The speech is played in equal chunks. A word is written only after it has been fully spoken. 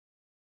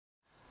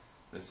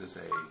This is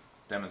a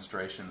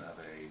demonstration of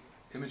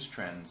a image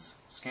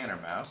trends scanner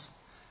mouse,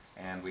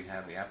 and we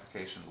have the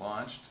application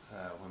launched.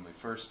 When we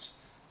first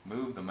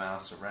move the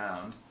mouse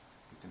around,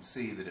 you can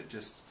see that it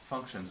just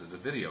functions as a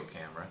video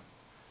camera,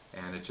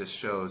 and it just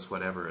shows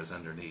whatever is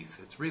underneath.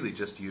 It's really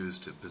just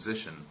used to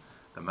position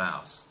the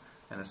mouse.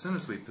 And as soon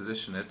as we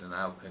position it, and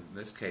in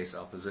this case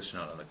I'll position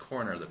it on the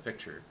corner of the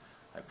picture,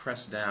 I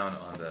press down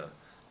on the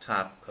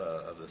top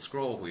of the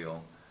scroll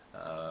wheel.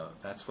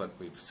 That's what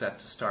we've set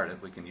to start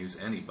it. We can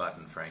use any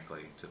button,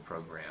 frankly, to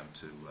program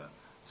to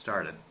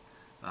start it.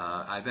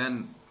 I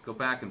then go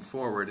back and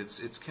forward.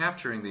 It's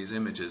capturing these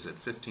images at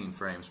 15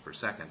 frames per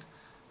second,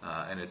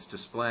 and it's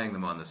displaying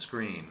them on the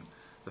screen.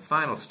 The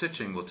final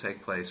stitching will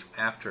take place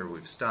after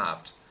we've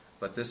stopped,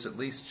 but this at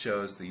least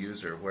shows the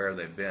user where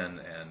they've been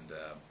and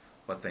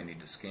what they need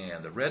to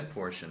scan. The red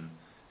portion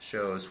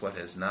shows what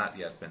has not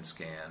yet been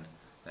scanned,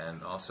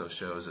 and also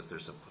shows if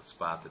there's a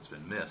spot that's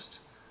been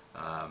missed.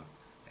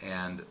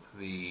 And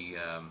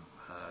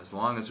as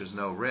long as there's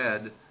no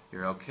red,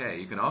 you're okay.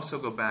 You can also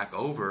go back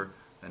over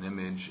an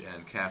image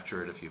and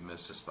capture it if you've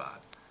missed a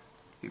spot.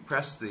 If you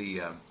press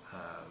the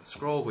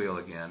scroll wheel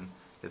again,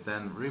 it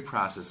then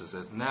reprocesses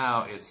it.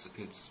 Now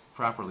it's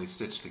properly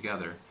stitched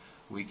together.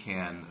 We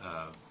can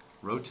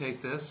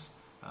rotate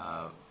this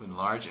in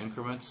large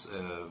increments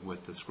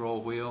with the scroll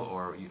wheel,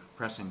 or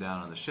pressing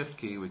down on the shift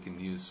key we can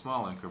use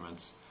small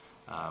increments,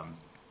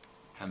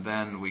 and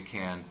then we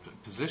can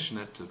position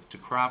it to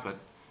crop it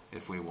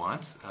if we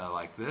want,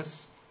 like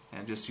this,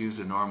 and just use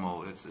a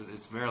normal,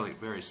 it's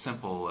very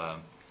simple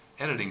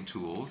editing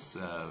tools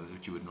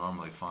that you would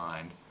normally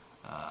find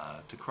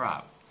to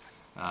crop.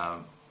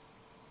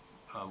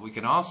 We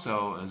can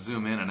also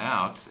zoom in and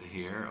out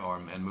here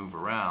and move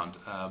around,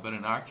 but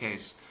in our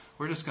case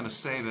we're just going to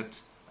save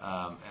it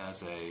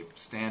as a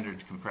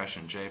standard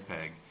compression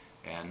JPEG,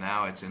 and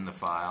now it's in the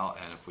file,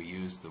 and if we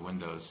use the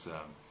Windows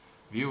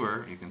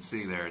viewer, you can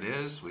see there it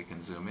is. We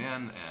can zoom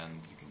in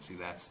and you can see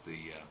that's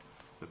the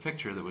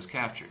picture that was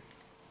captured.